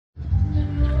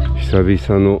久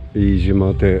々の飯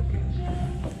島で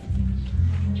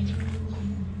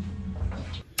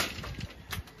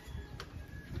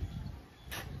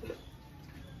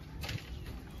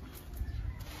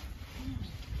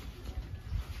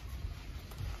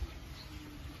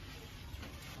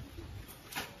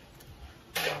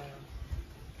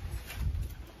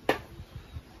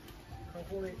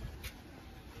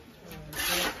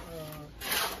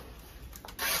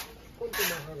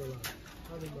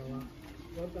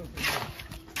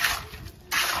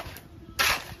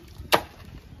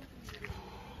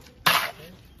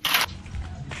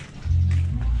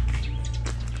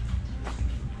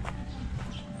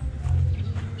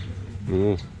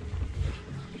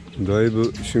だい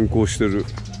ぶ進行してる。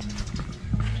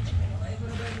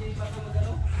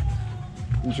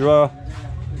こんにちは。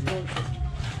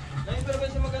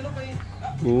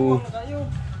お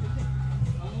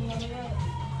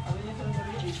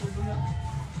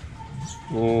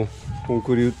お、コン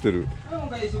クリ打ってる。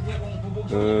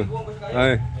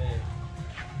はい。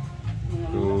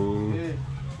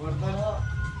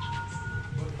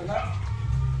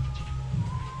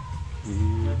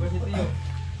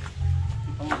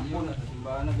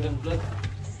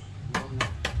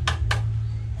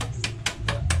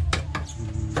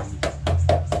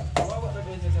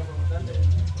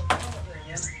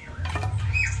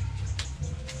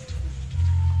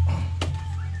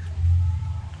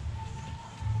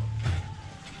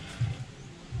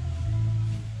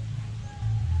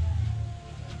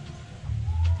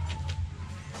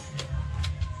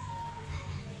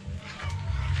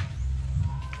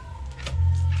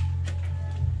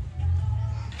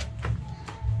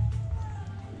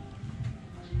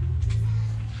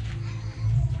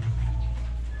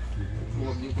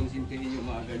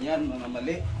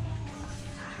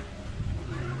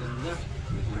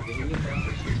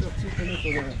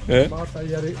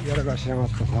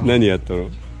何やったの？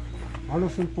あの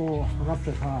寸法を測っ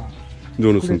てさ。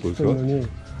どの寸法ですか？こ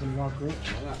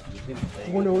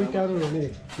こに置いてあるのに、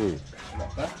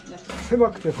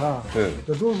狭くてさ、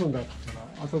どうするんだって言った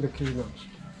ら後で切り直す。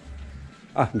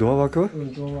あ、ドア枠？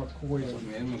ドア枠ここ入れる。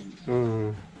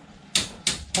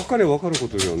測れ分かるこ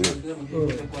とよね。そう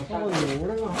ね、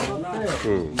俺が測って、そ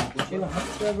れ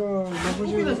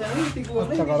860あっ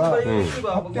たから、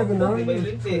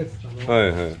870つけてたの。は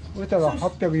いはい。そしたら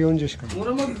840しかない。バ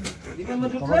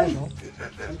カでしょ？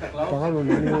バカの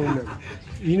何もない。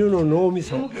犬の脳み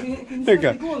そ。なんか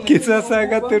血圧上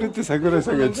がってるって桜井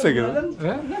さんが言ってたけど。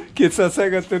血圧上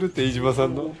がってるって飯島さ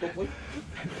んの。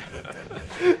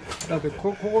だって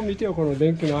ここ見てよ、この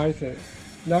電気の配線。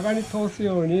中に通す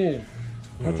ように。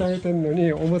立ち上げてんの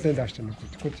に表に出してるの、こっ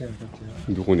ちがこっちが。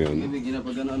どこにあるの？こ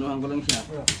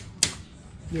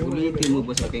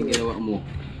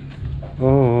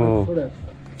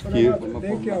れが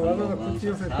電気がわざわざこっち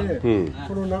寄せて、こ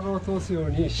の中を通すよ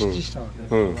うに指示したわけ。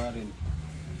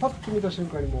パッと見た瞬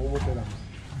間にもう表だ。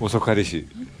遅かりし。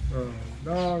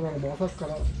だからもう朝か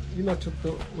ら今ちょっ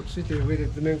と落ち着いて上で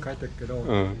図面描いてるけど、も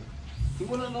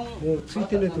うつい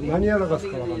てねえと何やらかす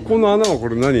かわかんない。この穴はこ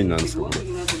れ何になるんですか？こ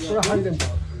れは配電盤。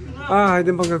ああ、配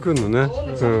電盤が来るのね。も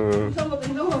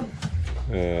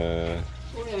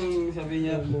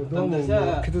うどうも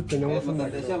削って直すん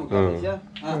だけど、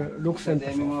6000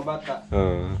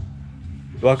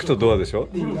と枠とドアでしょ？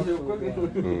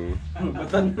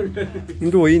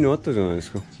ドアいいのあったじゃないで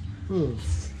すか。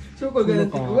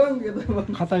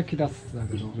硬い木出すだ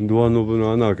けど。ドアノブ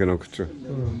の穴開けなくちゃ。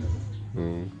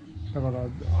だから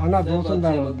穴どうすん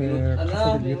だろうって家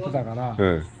族で言ってたから、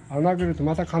穴開けると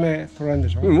また金取られるんで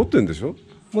しょ？持ってんでしょ？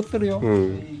持ってるよ。あ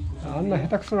んな下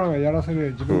手くそなのがやらせる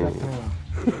よ、自分だったのが。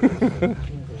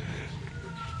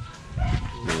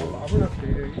危なくて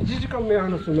1時間目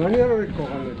話すと何やられるか分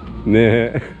かんない。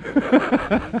ねえ。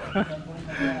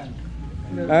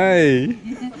はい。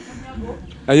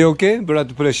Are you okay?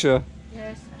 Blood pressure?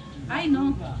 Yes, I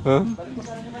know. Huh?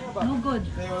 No good.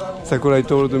 Sakurai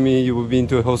told me you've been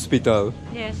to a hospital.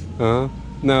 Yes.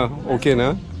 Now, okay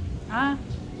na?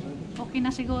 Okay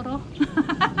na siguro.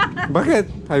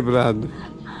 Bakit? High blood?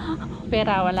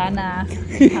 Pera, wala na.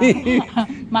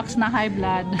 Max na high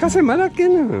blood. Kasi malaki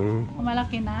na.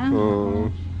 Malaki na?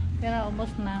 Pero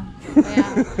ubos na. Kaya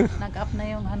nag-up na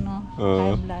yung high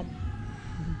blood.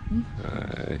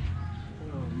 Ay.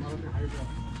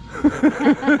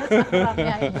 Marami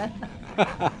high blood. こ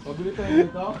こに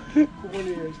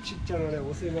ちっちゃなね、お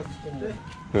水がつってんで。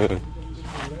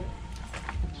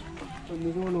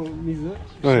向こうの水、シ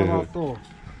ャワーと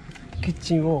キッ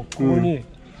チンをここに、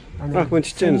これ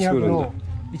ちっちゃいの作るんだ。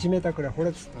1メーターくらい掘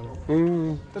れっつったの。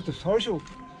だって最初、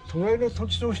隣の土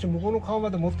地として向こうの川ま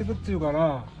で持ってくっていうか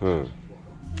ら、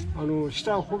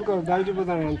下掘るから大丈夫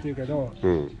だなんて言うけど、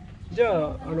じゃ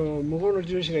あ向こうの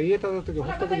地主が家建てた時掘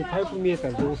った時パイプ見えた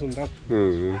らどうするんだって、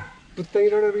ぶった切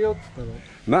られるよって言ったの。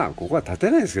まあここは建て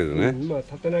ないですけどね、まあ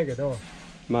建てないけど、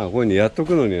まあここにやっと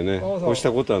くのにはね越し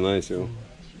たことはないですよ。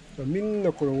みん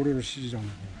なこれ俺の指示だも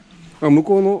ん。向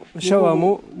こうのシャワー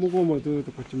も向こうもずっ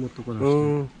とこっち持ってこない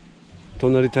し、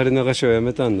隣垂れ流しはや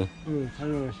めたんだ。垂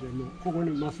れ流しでもうここ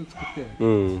にマス作って、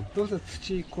どうせ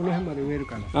土この辺まで植える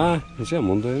から。ああ、じゃあ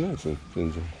問題ないですね、全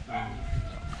然。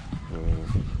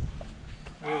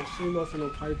水マスの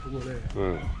パイプもね、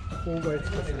勾配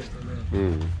つかせてね、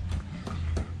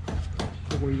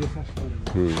ここ入れさせたん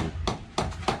だよ。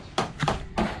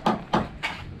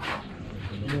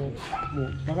も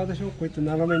うバカでしょ、こうやって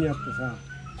斜めにあってさ、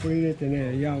これ入れて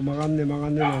ね、いや曲がんねな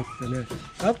んつってね、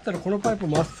だったらこのパイプ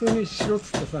まっすぐにしろっ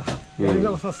つってさ、やり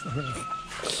直させたね。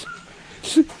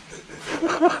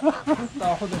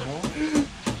アホでしょ。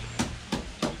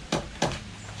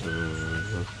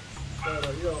だからい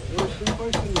や、俺心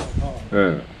配してんだからさ、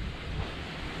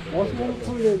あそこの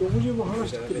トイレ60分話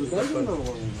してくるけど大丈夫なのかな。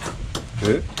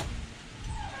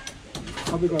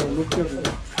壁から600円。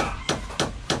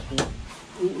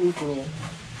うんこのマ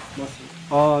ス。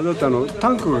ああ、だってタ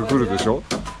ンクが来るでしょ。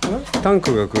タン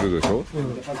クが来るでしょ。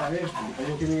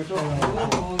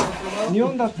日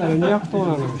本だったら200トン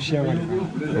なの仕上がり。こっ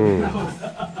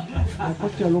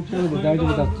ちは600で大丈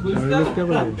夫だって言ったら600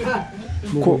なの。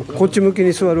こっち向き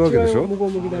に座るわけでしょ。向こ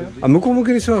う向きだよ。あ、向こう向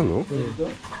きに座るの？じ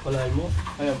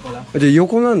ゃあ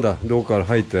横なんだ、廊下から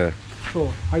入って。そう、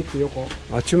入って横。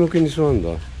あっち向きに座るんだ。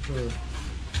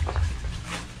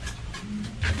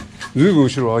ずいぶん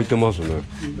後ろ空いてますね。だか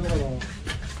ら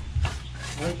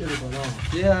空いてるかな。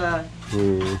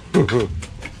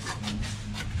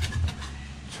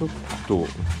ちょっと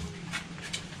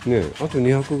ね、あと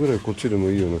200ぐらいこっちでも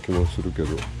いいような気もするけ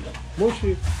ど。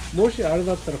もしあれ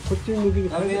だったらこっち向きに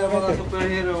変えて。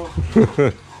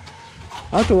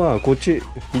あとはこっち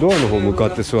ドアの方向か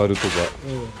って座るとか。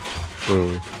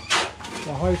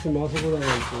ハイスもあそこだなんて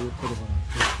言って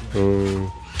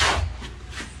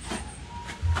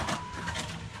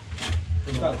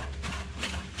るから。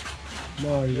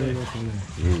まあいろいろとね。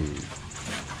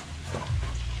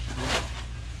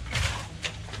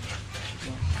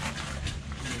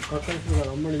買ったりするか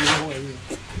らあんまり見ない方がいいよ。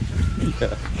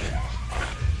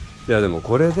いやでも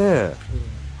これで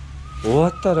終わ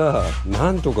ったら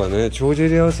なんとかね帳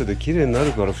尻合わせで綺麗にな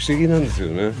るから不思議なんですよ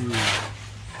ね。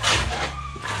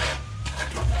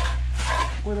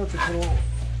これだってこの指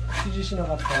示しな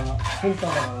かったらセンタ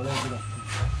ーだか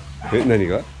らね。何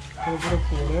が？このブロッ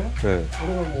クもね、俺が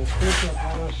もうこの人が買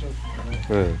わなしよっ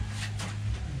てね。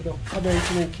壁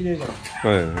一面綺麗じゃん。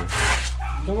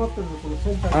黙ってるとこの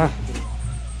センターにしてくる。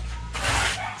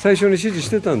最初に指示し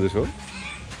てたんでしょ。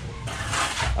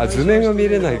あ、図面が見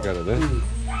れないからね。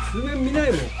図面見な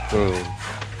いもん。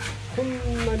こ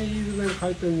んなにいい図面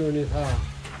描いてるのにさ、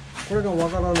これがわ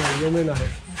からない、読めない。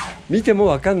見ても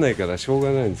わかんないからしょう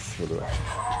がないんです、それは。だか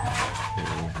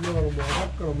らもうさっ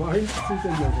きから毎日ついて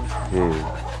るんだよ。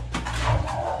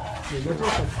間違ったら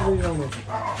それいらない。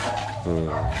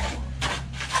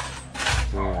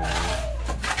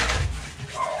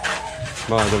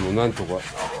まあでもなんとか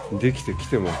できてき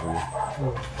てますね。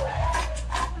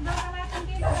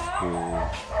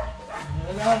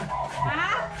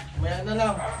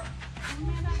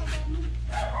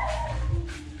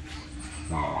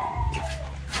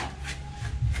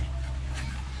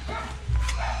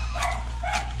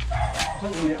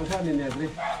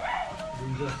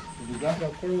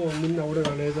これもみんな俺が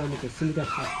レーザー見て住み出し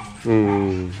たって。壁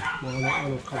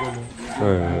も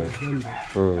全部。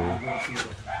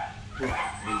こ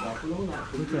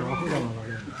いつらアホだからね。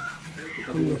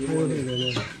こんなそういうで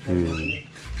ね。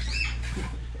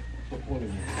こ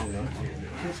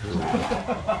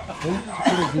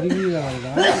れギリギリだから大丈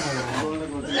夫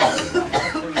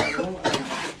かな。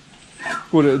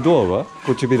これドアは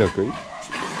こっち開く？こ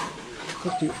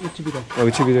っち内開き。あ、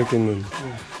内開きになる。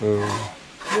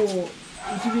もう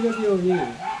内開きように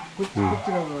こっちが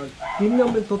銀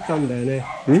杏面取ったんだよね。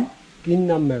銀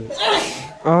杏面。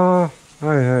ああ、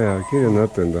はいはい、綺麗にな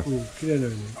ってんだ。綺麗なよ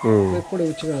うに。でこれ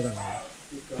内側だから。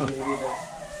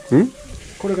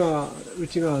これが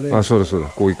内側で。あ、そうだそうだ、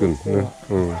こう行くんですね。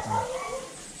こ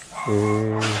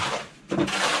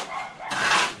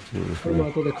れも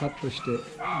後でカットして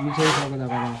2100だ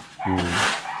から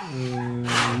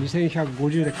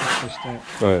2150でカットして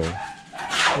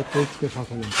手付けさ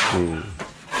せない。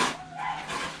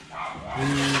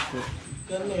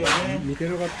見て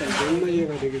なかったらどんな家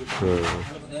ができるか。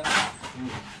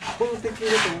この鉄筋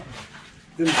入れて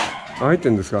全部入って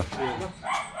んですか。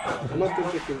余ってる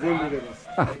時全部入れます。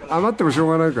あ、余ってもしょ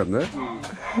うがないからね。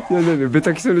いやね、ベ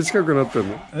タ基礎に近くなったの。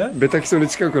ベタ基礎に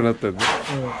近くなったの。今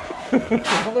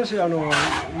年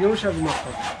4社分まっ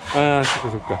た。ああ、そっ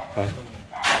かそっか。はい。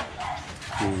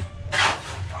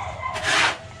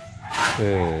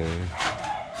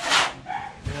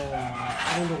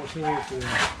今度仕事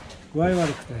具合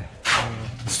悪くて、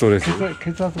ストレス。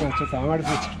血圧がちょっと上がり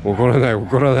すぎちゃう。怒らない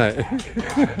怒らない。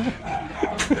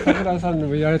桜さんに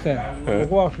も言われて、こ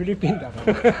こはフィリピンだ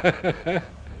から。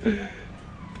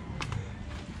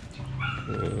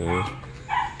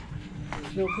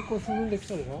でも結構進んでき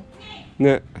たでしょ。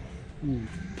ね。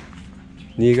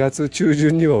2月中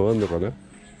旬には終わるのかな。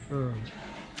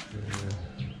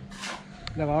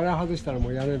だからあれ外したらも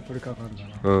う屋根取り掛かるか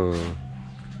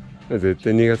ら。絶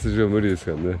対2月中は無理です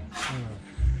からね。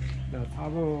だから多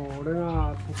分俺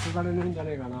が取っかかれないんじゃ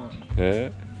ねえかな。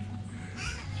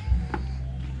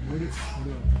無理、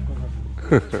俺は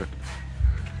取っかかる。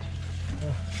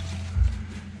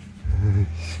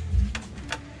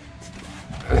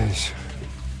よいしょ。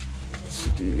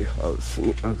ツリーハウス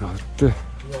に上がって。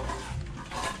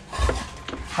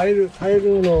タイル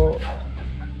の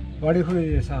割り振り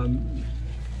でさ、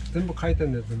全部書いて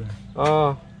んだよね。あ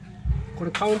あ。こ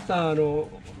れカウンターの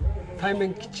対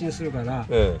面キッチンするから、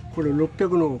これ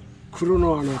600の黒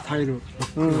のタイル、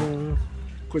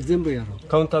これ全部やろう。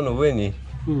カウンターの上に、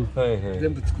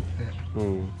全部作っ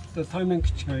て、対面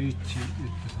キッチンがいいって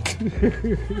言っ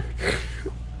てさ。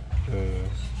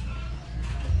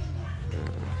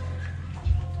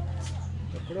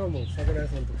これはもう桜屋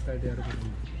さんと2人でやるこ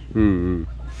とに。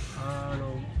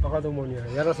バカどもには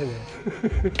やらせね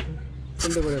え。と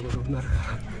んでもないことになるから。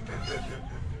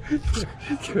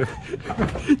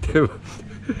でも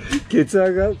血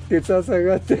圧上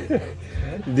がって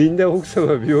リンダ奥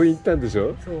様は病院行ったんでし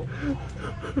ょ。そう。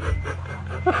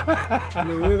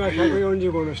で上が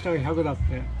145の下が100だっ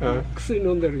て、薬飲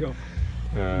んでるよ。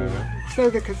下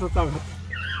だけ血圧上がって。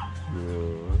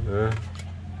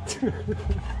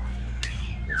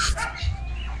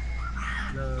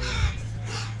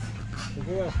こ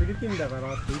こはフィリピンだか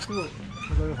らっていつも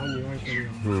坂田さんに言われてる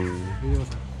よ。皆さん、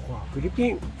ここはフィリピ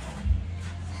ン。もう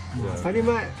当たり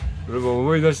前。俺も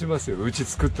思い出しますよ。うち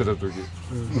作ってた時、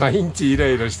毎日イラ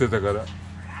イラしてたから。や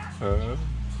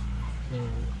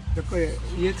っぱり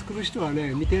家作る人は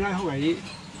ね、見てない方がいい。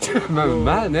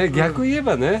まあね、逆言え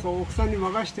ばね。奥さんに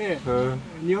任して、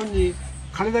日本に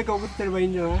金だけ送ってればいい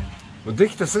んじゃない？で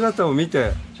きた姿を見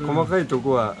て、細かいと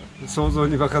こは想像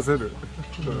に任せる。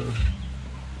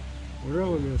俺ら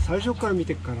もね、最初から見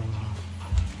てっからな。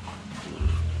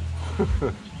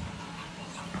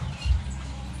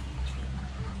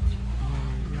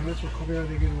屋根と壁が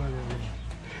できるま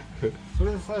でね。そ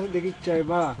れさえできちゃえ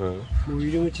ば、もう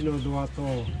入り口のドアと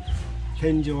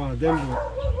天井は全部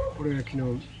俺が昨日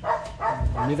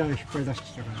値段引っ張り出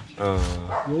してたから、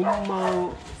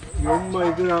4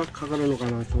枚ぐらいかかるのか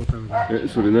なトータルで。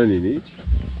それ何に？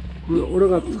俺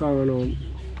が使う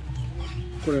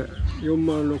これ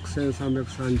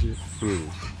46,330、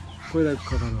これだけ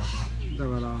かかるわけだ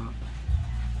から、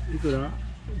いくら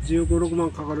15、6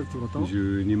万かかるってこと？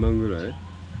 12万ぐらい？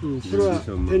それは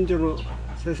天井の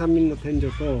生産民の天井と、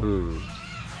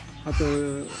あと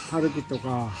タルキと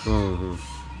か、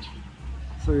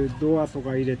そういうドアと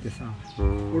か入れてさ、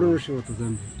俺の仕事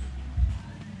全部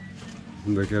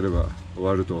こんだけやれば終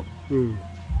わると。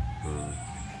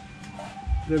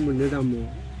全部値段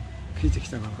も聞いて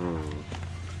きたから、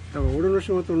だから俺の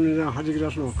仕事の値段弾き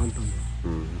出すのは簡単だ。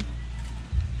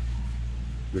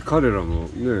で彼らも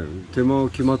ね、手間は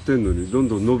決まってんのにどん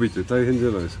どん伸びて大変じ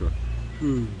ゃないですか。だ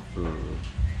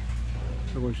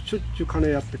からしょっちゅう金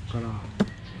やってっから、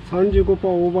35%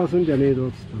オーバーするんじゃねえぞ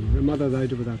っつったので、まだ大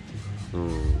丈夫だって言う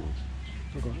か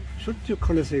ら、だからしょっちゅう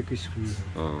金請求してくるんだよ。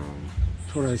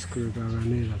トライスクールだが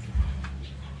ねえだと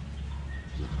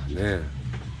かね。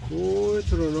こい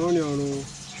つら何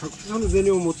100ペソの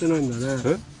銭を持ってないんだ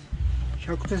ね。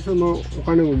100ペソのお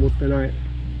金も持ってない。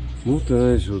持ってな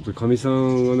いでしょ。ってかみさ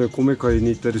んがね、米買いに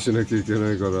行ったりしなきゃいけ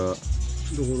ないから。だから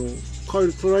帰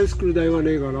るトライスクール代が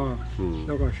ねえから、だか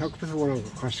ら100ペソなんか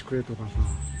貸してくれとか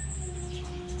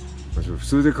さ。普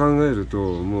通で考えると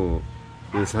も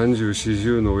う、ね、30、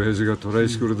40の親父がトライ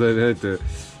スクール代に入って、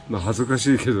まあ恥ずか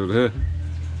しいけどね。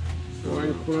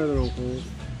この間なんか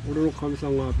俺のかみさ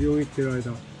んが病院行ってる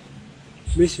間、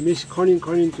飯カニンっ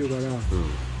て言うから、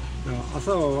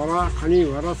朝はカニ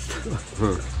ン笑ってた。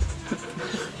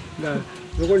だ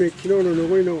から昨日の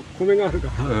残りの米があるか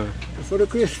ら、それ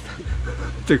食えてた。っ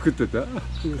て食ってた？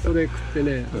それ食って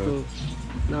ね、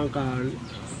なんか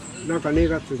ねえ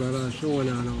かって言うからしょう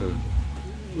がない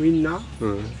ウインナー、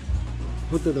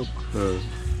ホットドッグ、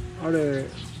あれ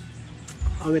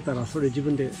揚げたらそれ自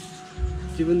分で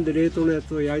冷凍のや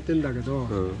つを焼いてんだけど、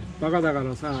バカだか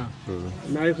らさ、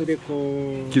ナイフで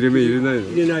こう切れ目入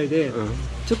れないで、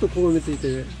ちょっと焦げ目つい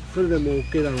てそれでもう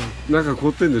OK だな。なんか凍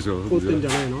ってんでしょ。凍ってんじゃ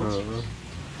ないの。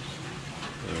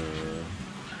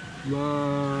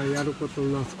まあやること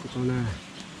なすことね。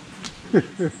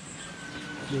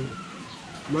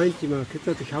毎日今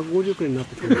血圧150くらいになっ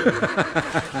てくる。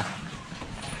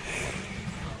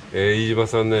飯島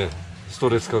さんね、スト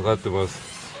レスかかってます。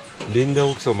リンダ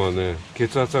奥様はね、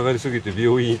血圧上がりすぎて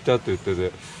病院行ったって言って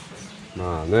て、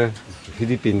まあね、フィ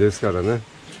リピンですからね、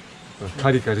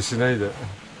カリカリしないで、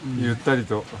ゆったり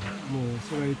と。もう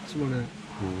それはいつもね、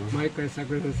毎回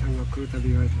桜井さんが来るたび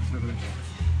言われて、桜井さ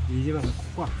ん、飯島さん、こ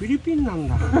こはフィリピンなん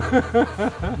だ。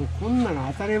もうこんな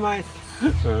の当たり前。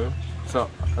そう、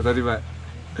当たり前。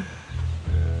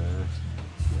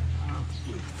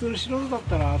普通の素人だっ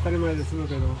たら当たり前で済む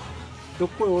けど、どっ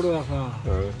こい俺はさ、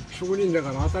職人だか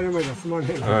ら当たり前じゃ済まね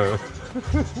えな。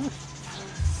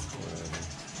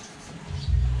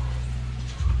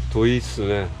といいっす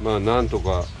ね。まあなんと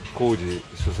か工事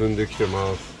進んできて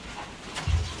ます。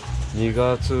2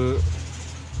月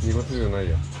じゃない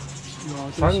や。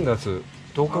3月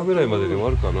10日ぐらいまでで終わ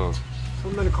るかな。そ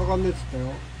んなにかかんねえっつった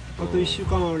よ。あと1週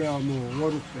間あればもう終わ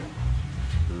るって。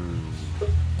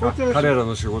彼ら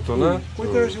の仕事ね。こい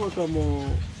つらの仕事はもう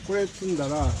これ積んだ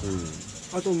ら、あ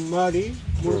と周り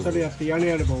モルタルやって屋根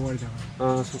やれば終わりだか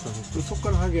ら。ああ、そうかそうか。そこか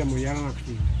ら先はもうやらなく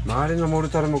ていい。周りのモル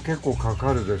タルも結構か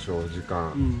かるでしょう、時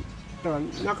間。だか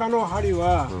ら中の梁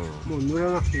はもう塗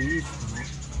らなくていいっつっ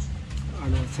た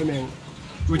の。セメン。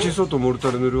内外モルタ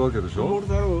ル塗るわけでしょ。モル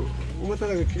タルを表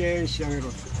だけきれいに仕上げろ。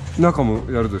中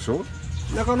もやるでしょ。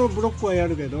中のブロックはや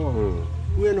るけど、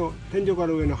上の天井か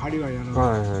ら上の梁はやらない。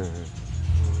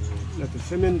だって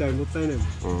セメン代もったいないもん。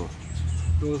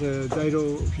どうせ材料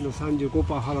費の 35%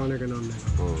 払わなきゃなんないか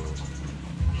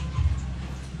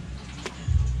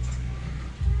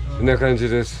ら。こんな感じ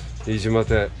です。飯島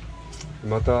邸。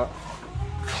また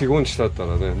4、5日経った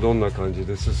らね、どんな感じ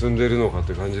で進んでいるのかっ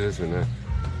て感じですよね。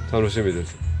楽しみで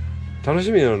す。楽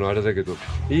しみなのはあれだけど、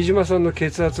飯島さんの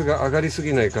血圧が上がりす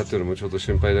ぎないかっていうのもちょっと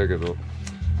心配だけど。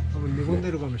多分寝込んで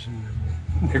るかもしれない。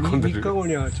寝込んでる。3日後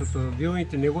にはちょっと病院行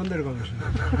って寝込んでるかもしれ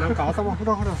ない。なんか頭フ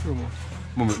ラフラするもん。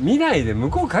もう見ないで向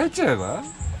こう帰っちゃえば。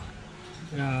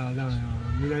いやーだから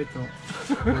見ないと。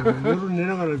夜寝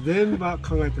ながら全部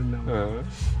考えてんだもん。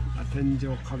天井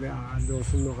壁どう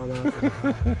すんのかなって。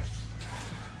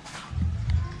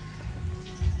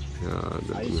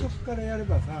最初からやれ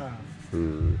ばさ、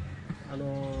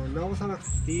直さなく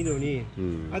ていいのに、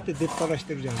あって出っ放し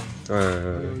てるじゃない。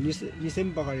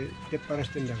2000ばかり出っ放し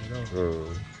てんだけど、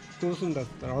どうすんだっ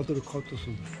たら後でカットす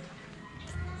るんだ。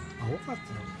アホかっ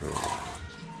た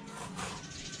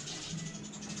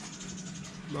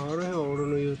な。まああの辺は俺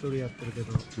の言う通りやってるけ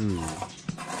ど。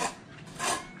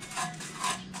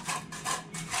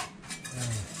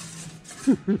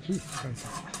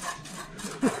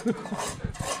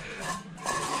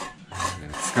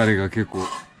疲れが結構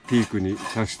ピークに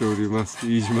達しております。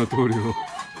飯島棟梁。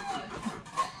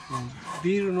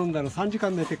ビール飲んだら3時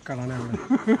間寝てっからね俺。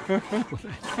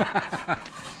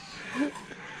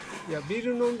いやビー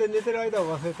ル飲んで寝てる間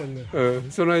は忘れてんだよ。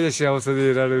その間幸せ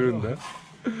でいられるんだ。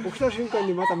起きた瞬間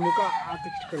にまた向か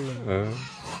ってきてくるのよ。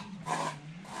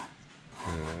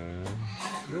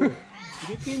フ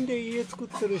ィリピンで家作っ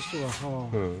てる人はさ、ど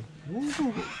う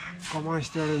我慢し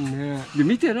てやれんね。で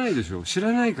見てないでしょ、知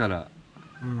らないから。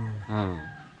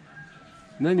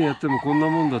何やってもこんな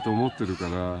もんだと思ってるか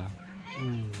ら。やっ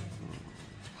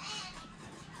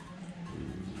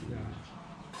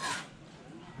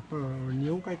ぱ日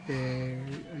本帰って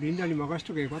リンダに任し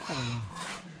とけばよかったかな。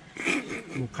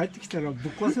もう帰ってきたらぶ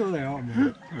っ壊すようだよ。も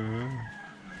う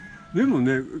でも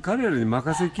ね、彼らに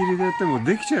任せきりでやっても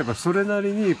できちゃえばそれな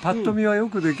りにパッと見はよ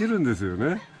くできるんですよ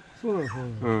ね。そうなの、そう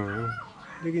なの。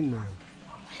できんのよ。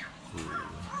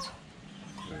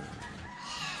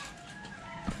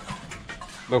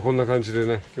まあこんな感じで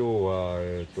ね、今日は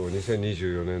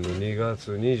2024年の2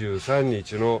月23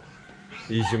日の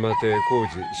飯島邸工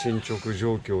事進捗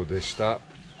状況でした。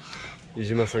飯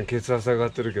島さん血圧上が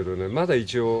ってるけどね、まだ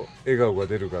一応笑顔が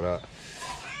出るから、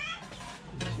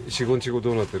4、5日後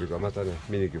どうなってるかまたね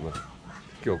見に行きます。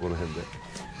今日はこの辺で。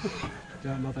じ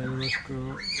ゃあまたよろしく。